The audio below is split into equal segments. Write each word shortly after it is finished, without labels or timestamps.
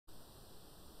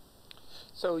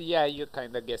So yeah, you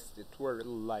kinda guessed it. We're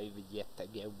live yet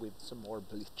again with some more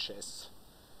Blitzes.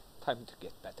 Time to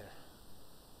get better.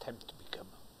 Time to become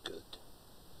good.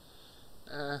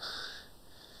 Uh,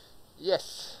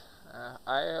 yes,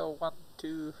 I want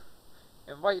to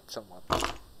invite someone.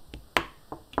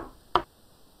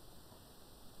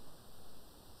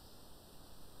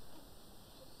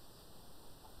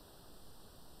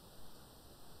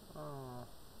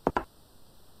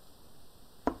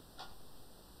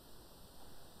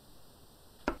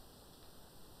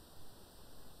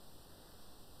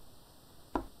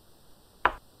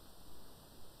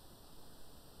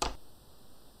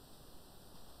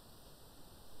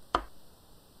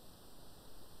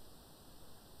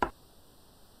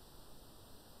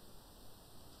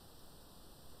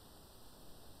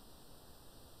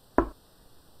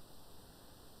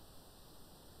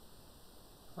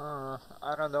 Uh,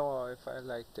 I don't know if I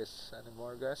like this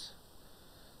anymore, guys.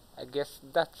 I guess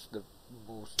that's the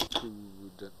most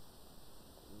prudent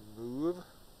move.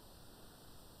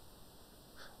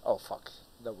 Oh fuck,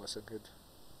 that wasn't good.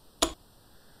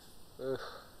 Ugh.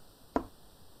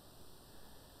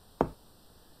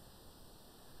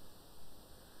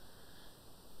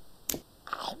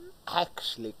 I'm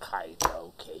actually kinda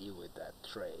okay with that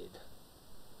trade.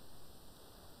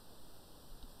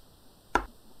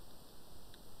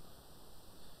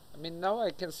 I mean, now I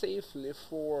can safely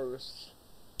force.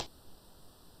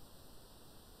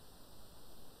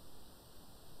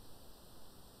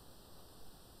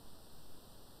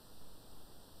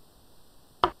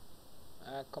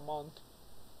 Come on.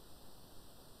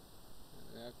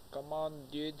 Come on,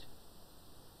 dude.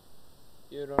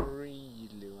 You don't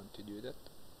really want to do that.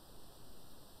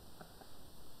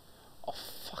 Oh,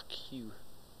 fuck you.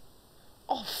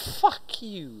 Oh, fuck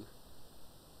you.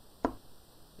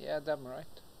 Yeah, damn right.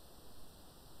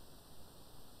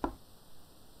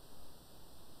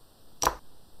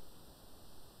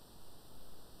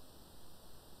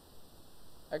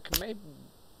 I can maybe.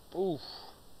 Oof.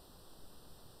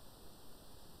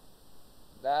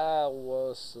 That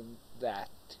wasn't that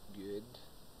good.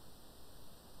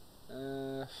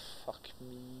 Fuck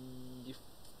me.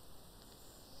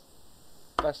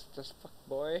 Fast as fuck,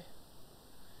 boy.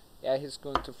 Yeah, he's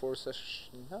going to force a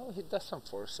no, he doesn't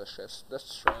force a chest.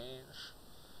 That's strange.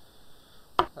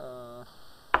 Uh,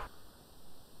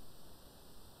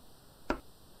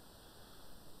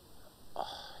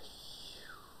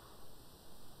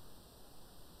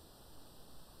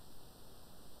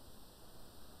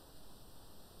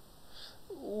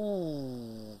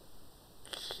 ooh.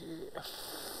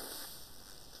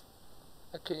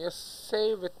 I can just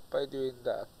save it by doing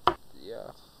that.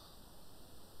 Yeah.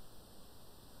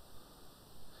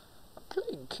 I'm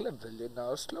playing cleverly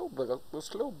now. Slow but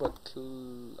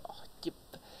oh, yep.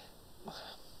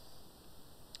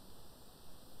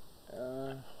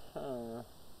 Huh.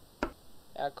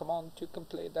 Yeah, come on, you can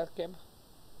play that game.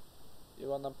 You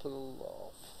wanna play?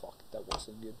 Oh fuck, that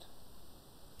wasn't good.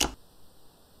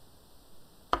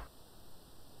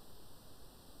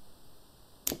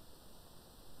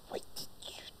 Wait, did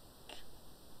you?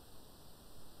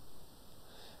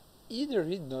 Either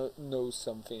he knows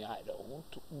something I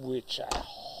don't, which I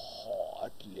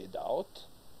hardly doubt.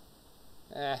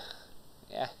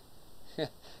 Yeah.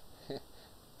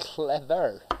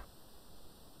 Clever.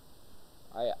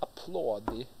 I applaud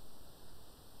thee.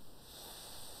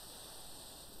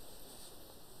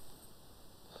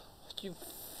 You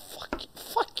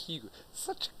fuck you.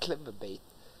 Such a clever bait.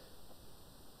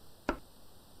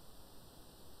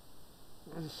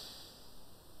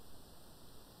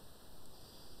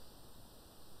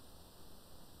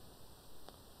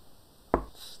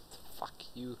 Fuck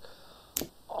you.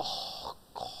 Oh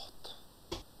god.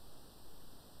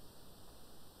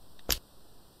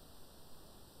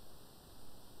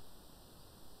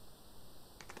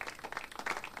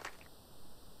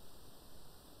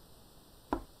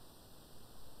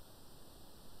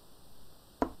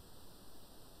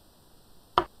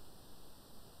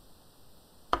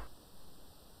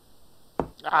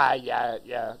 Ah,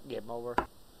 yeah, game over.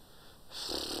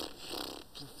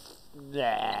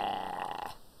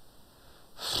 Nah.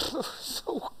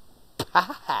 So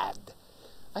bad.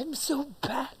 I'm so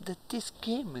bad at this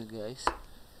game, guys.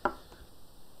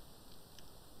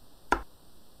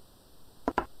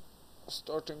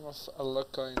 Starting off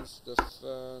Alakine's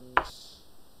defense.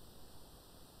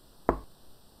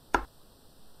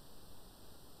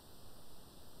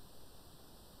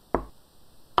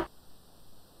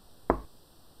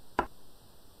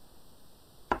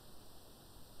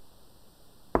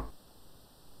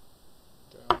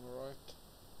 Damn right.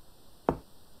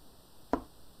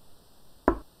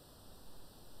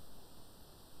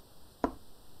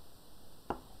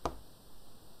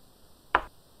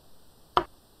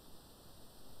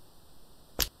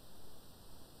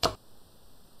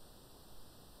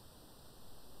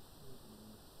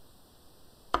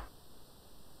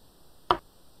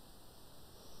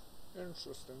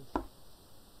 Interesting.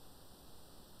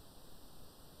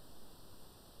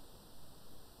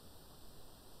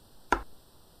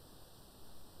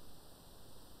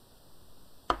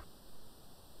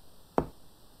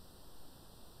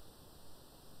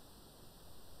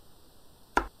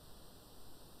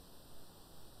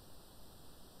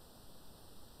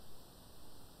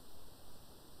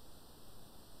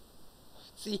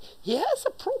 See, he has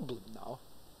a problem now.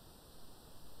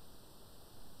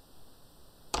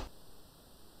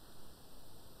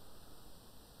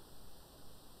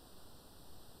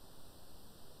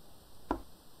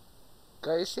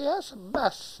 Guys, he has a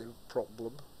massive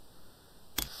problem.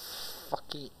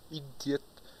 Fucking idiot.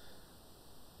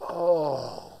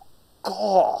 Oh,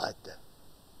 God.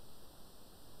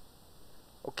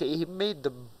 Okay, he made the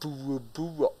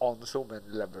boo on so many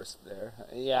levels there.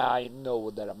 Yeah, I know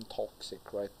that I'm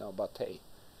toxic right now, but hey.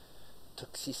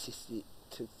 Toxicity.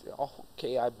 Oh,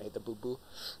 okay, I made a boo.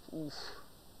 Oof.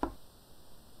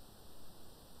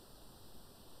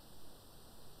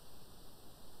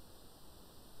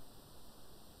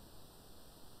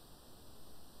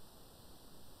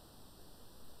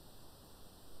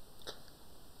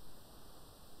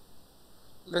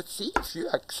 Let's see if you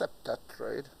accept that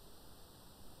trade.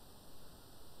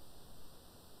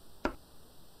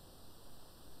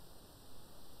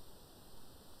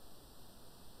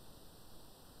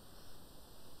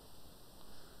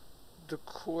 The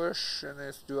question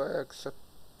is, do I accept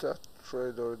that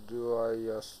trade or do I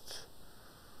just...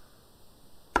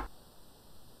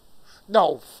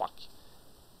 No, fuck.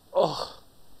 Ugh.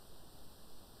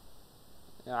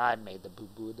 I made a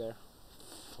boo there.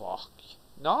 Fuck.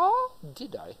 No?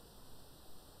 Did I?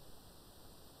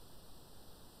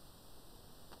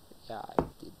 Yeah, I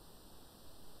did.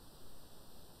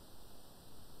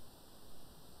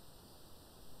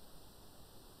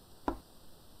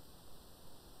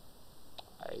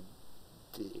 I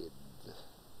did.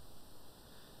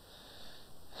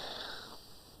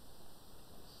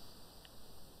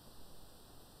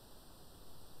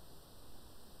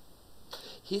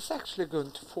 He's actually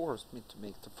going to force me to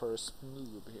make the first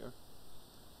move here.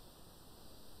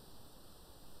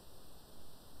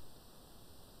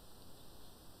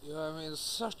 Yeah, I'm in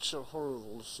such a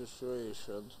horrible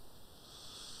situation.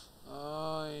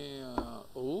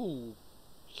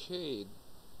 Okay,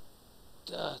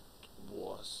 that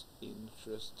was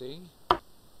interesting.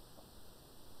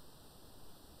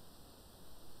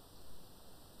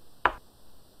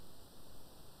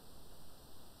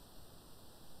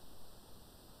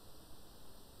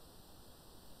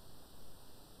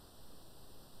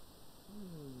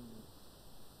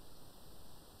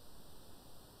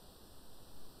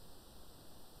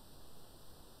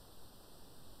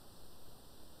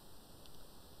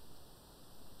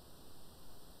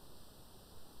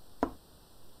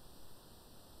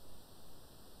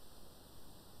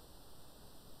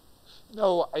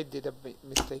 No, I did a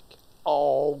mistake.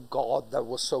 Oh God, that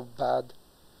was so bad.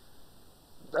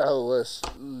 That was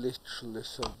literally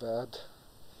so bad.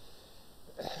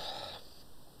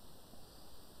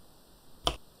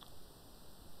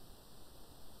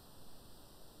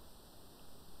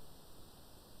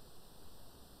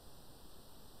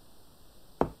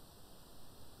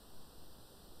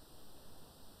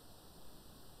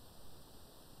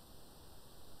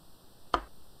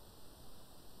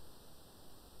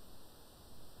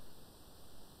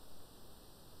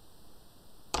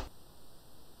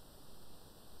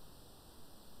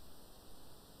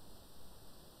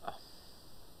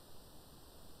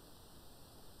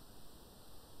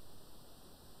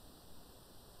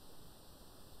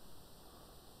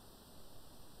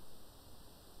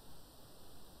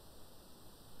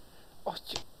 Oh,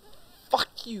 fuck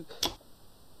you!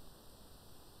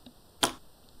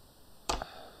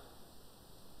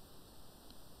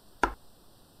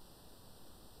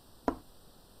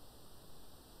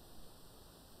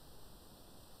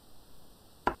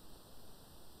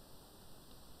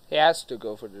 He has to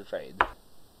go for the trade.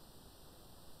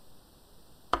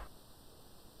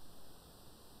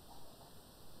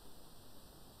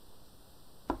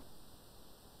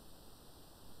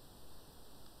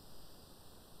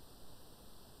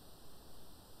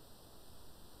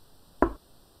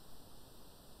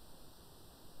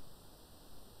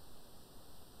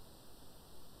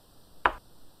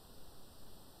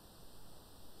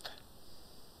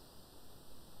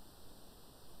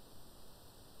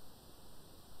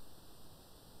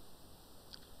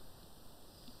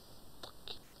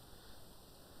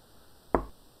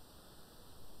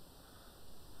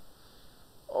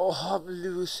 Oh, I'm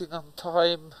losing on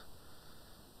time.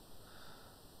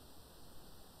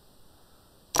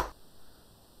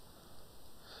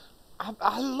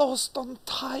 I lost on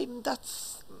time.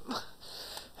 That's.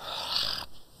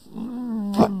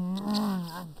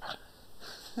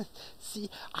 See,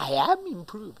 I am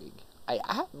improving.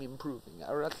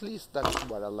 Or at least that's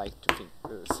what I like to think,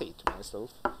 say to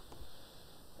myself.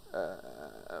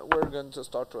 We're going to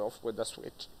start off with a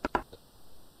switch.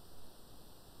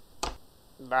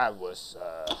 That was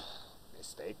a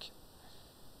mistake.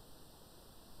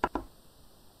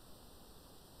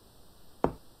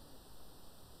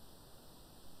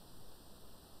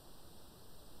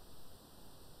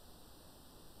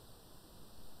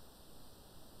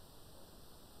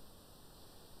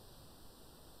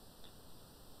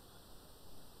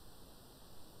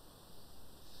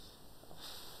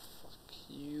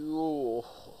 You.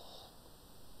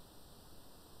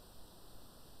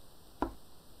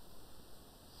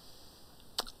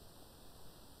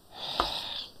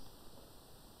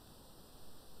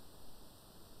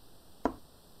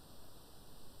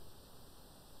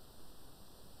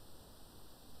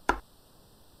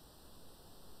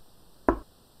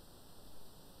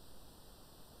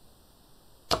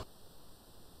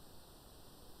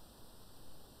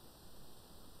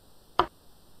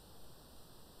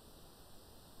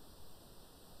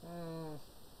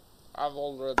 I've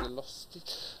already lost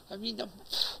it. I mean,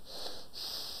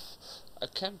 I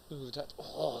can't move that.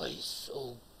 Oh, he's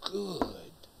so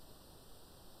good.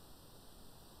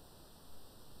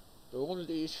 The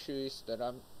only issue is that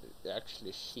I'm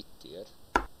actually shittier.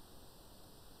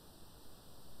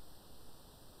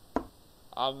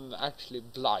 I'm actually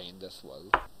blind as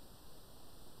well.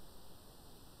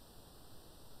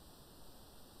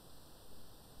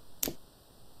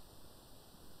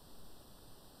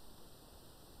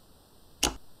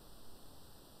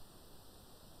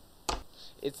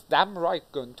 It's damn right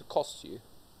going to cost you.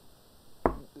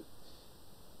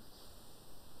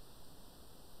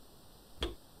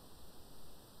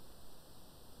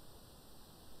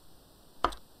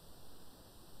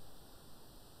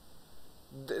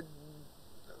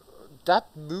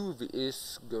 That move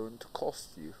is going to cost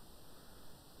you.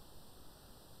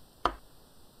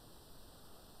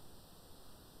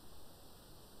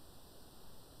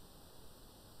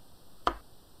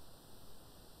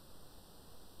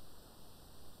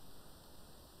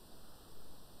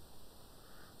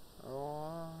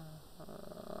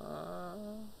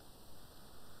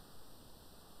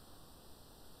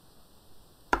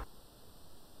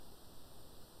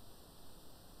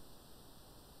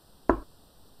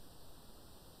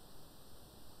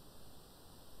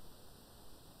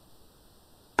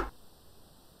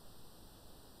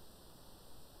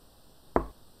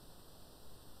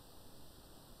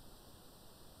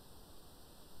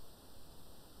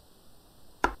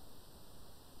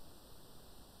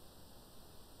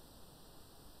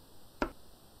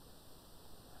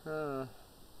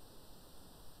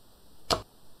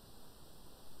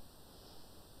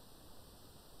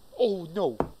 Oh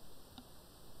no!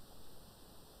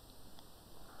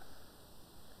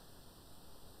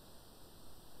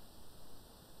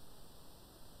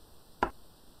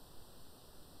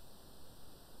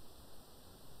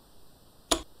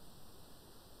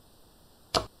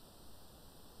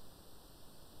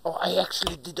 Oh, I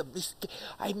actually did a mistake.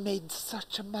 I made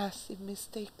such a massive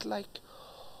mistake, like,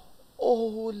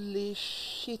 holy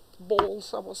shit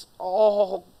balls, I was,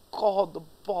 oh god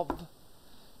above.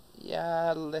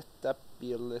 Yeah, let that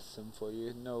be a lesson for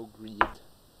you, no greed.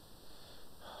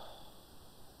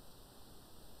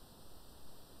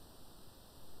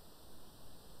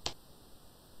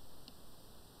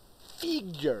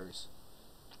 Figures!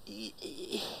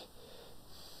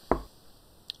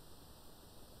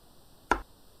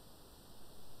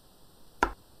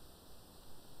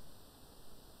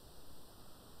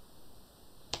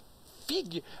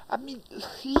 Figure, I mean,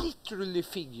 literally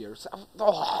figures.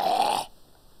 Oh.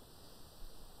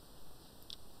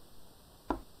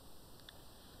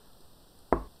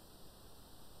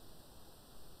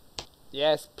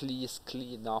 Yes, please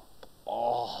clean up.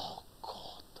 Oh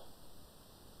god.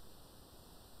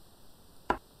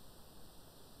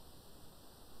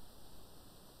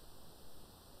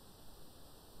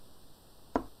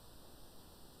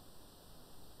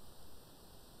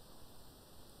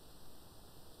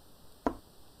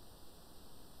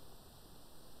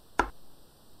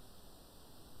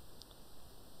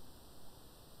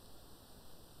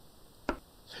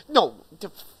 No.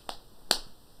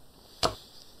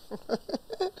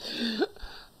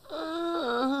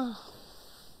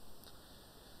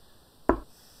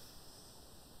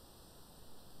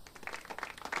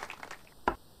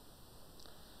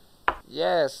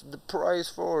 Yes, the prize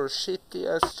for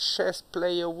shittiest chess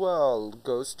player world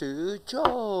goes to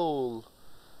Joel.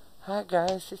 Hi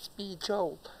guys, it's me,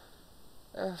 Joel.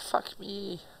 fuck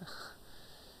me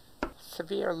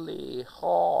severely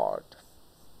hard.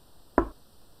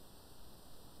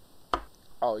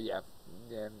 Oh yeah.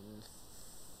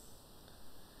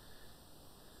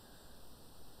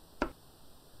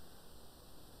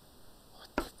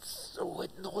 That's so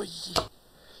annoying.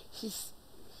 He's...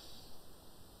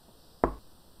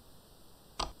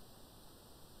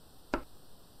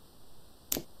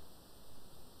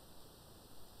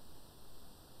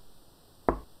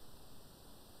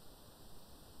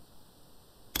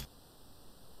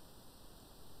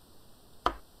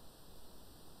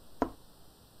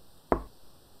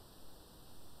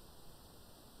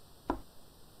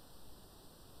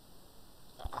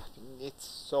 It's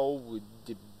so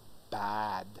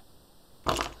bad.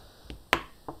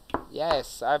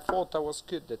 Yes, I thought I was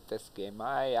good at this game.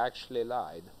 I actually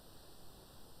lied.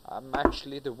 I'm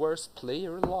actually the worst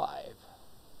player alive.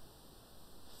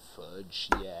 Fudge,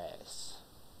 yes.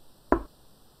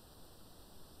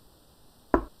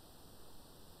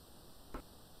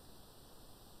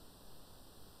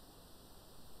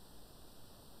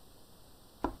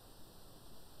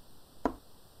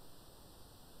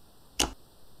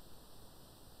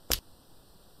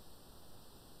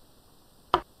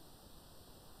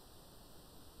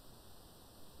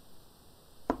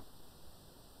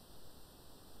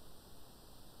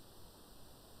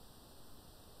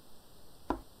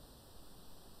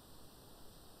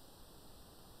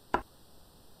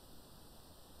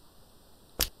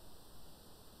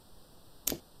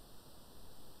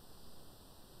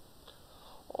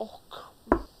 Oh,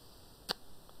 come.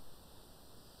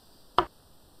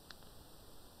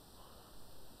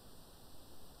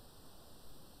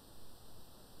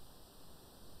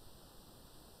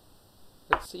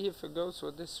 Let's see if it goes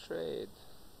with this trade.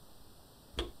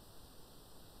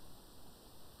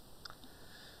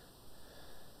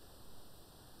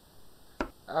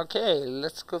 Okay,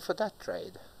 let's go for that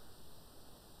trade.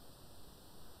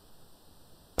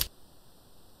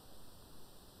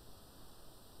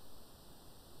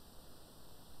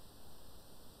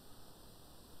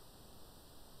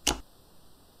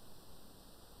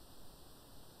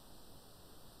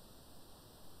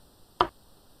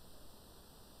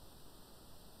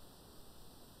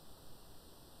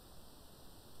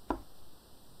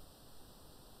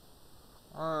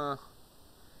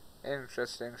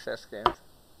 Interesting chess game.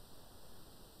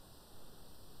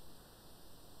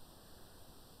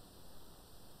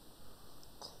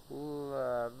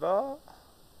 Clever.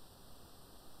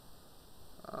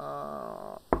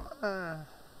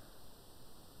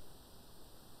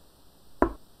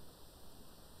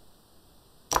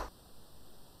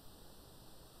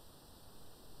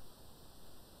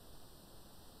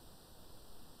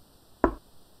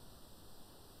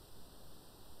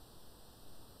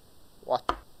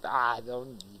 What? I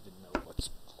don't even know what's...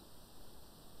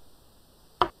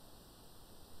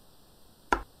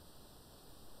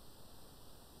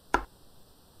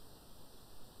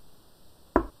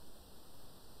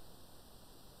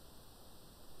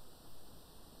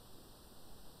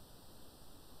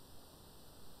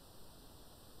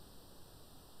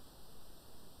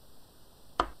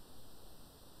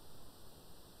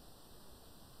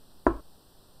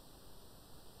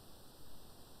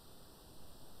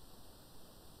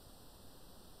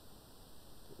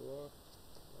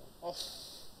 Oh.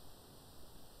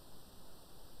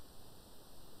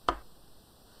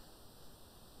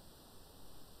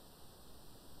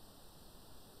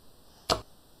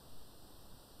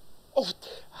 Oh,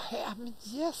 I am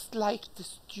just like the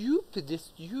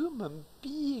stupidest human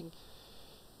being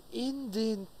in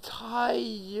the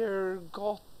entire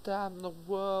goddamn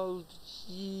world.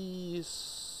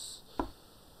 Jeez.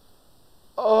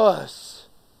 Us.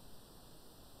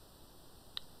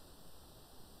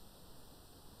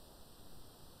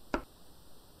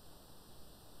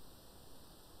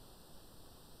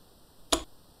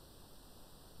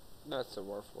 That's a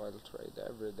worthwhile trade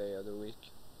every day of the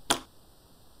week.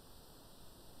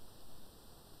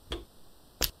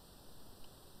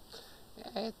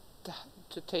 It had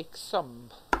to take some...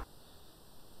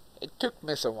 It took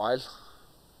me some while.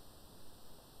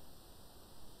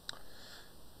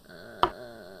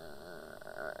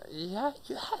 Yeah,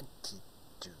 you had to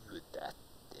do that,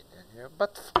 didn't you?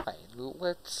 But fine,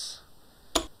 let's...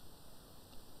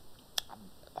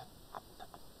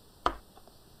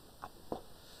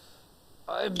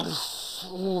 I'm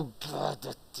so bad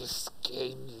at this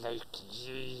game, like,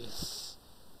 jeez.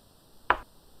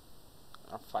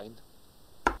 I'm fine.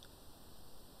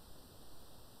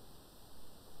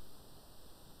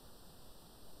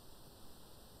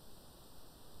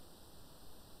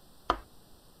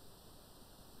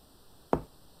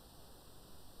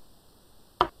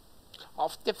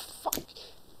 Of the fuck.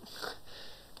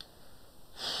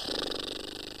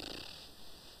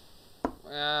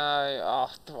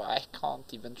 I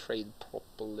can't even trade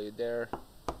properly there.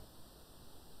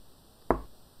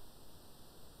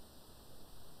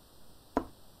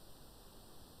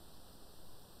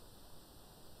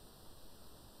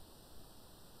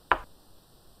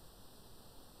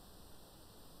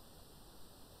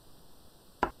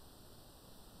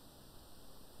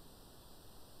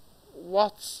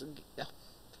 What's...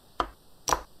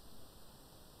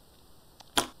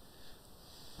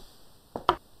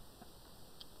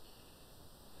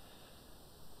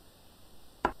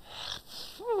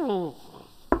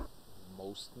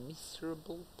 Most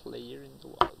miserable player in the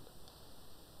world.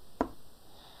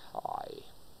 Hi.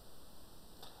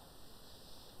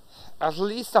 At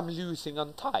least I'm losing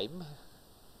on time.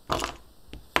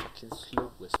 Fucking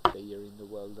slowest player in the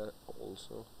world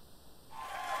also.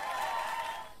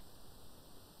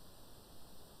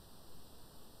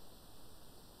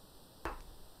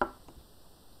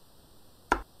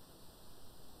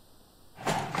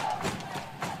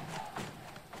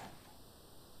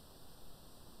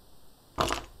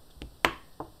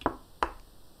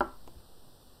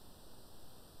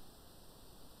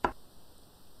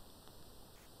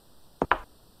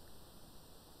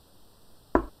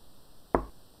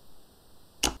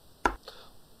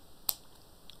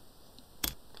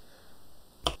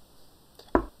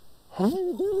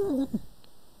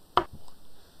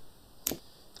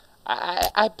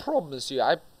 I promise you,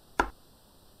 I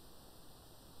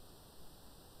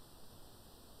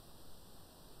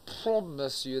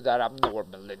promise you that I'm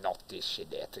normally not this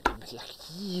shitty. But like,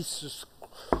 Jesus.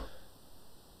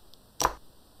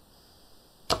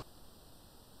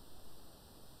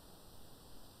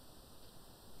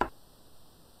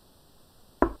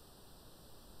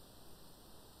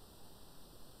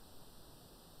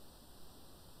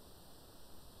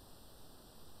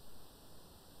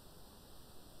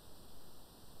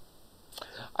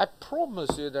 I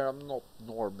promise you that I'm not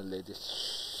normally this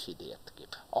shitty at the game.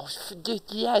 Oh, forget,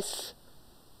 yes!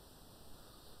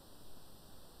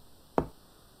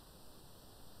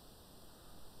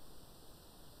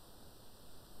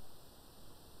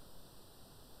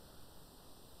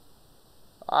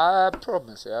 I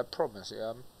promise you,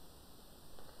 I'm...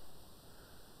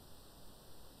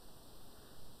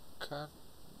 Can't...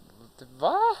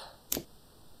 What?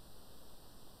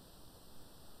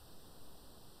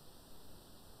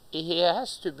 He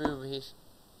has to move his...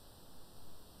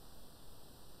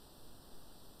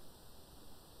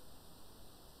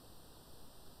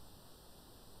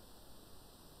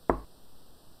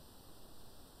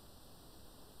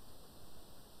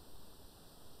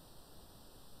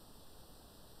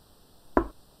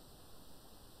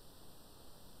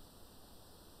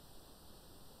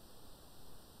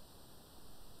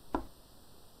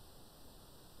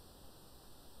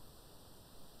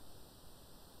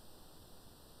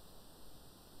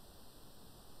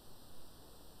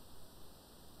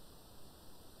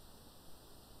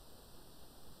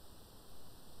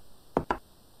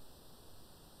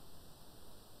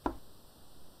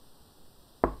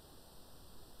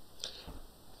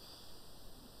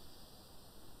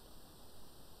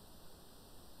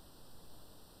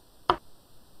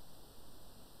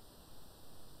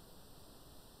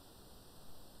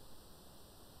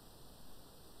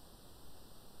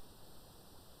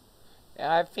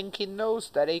 And I think he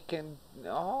knows that he can...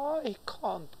 Oh, he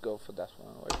can't go for that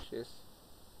one, which is...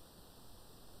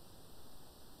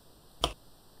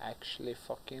 actually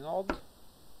fucking odd.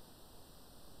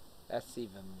 That's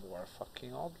even more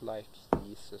fucking odd, like,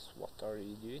 Jesus, what are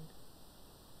you doing?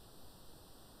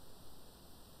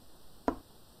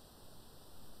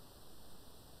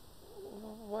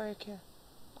 Why can't...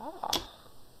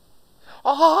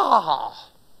 Ah!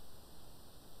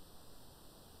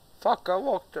 Fuck, I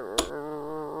walked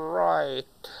right.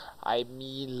 I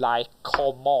mean, like,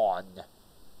 come on.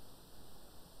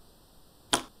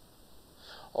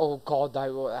 Oh god, I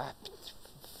will...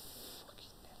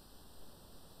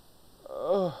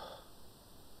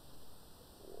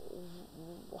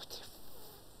 what the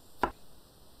f...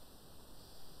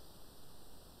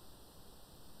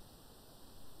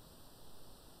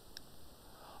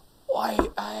 Why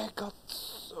I got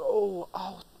so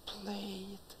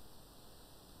outplayed.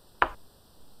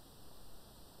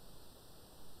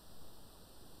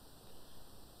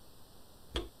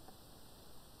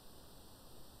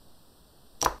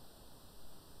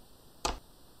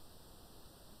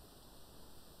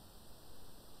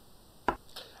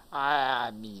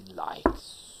 I mean, like,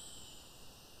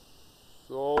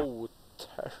 so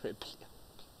terribly.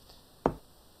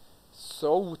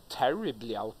 so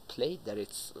terribly outplayed that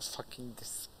it's fucking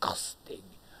disgusting.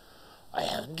 I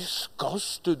am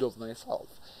disgusted of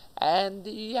myself. And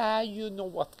yeah, you know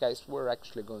what, guys, we're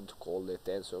actually going to call it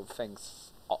there. So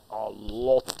thanks a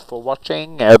lot for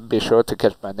watching. Be sure to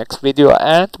catch my next video,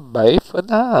 and bye for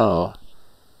now.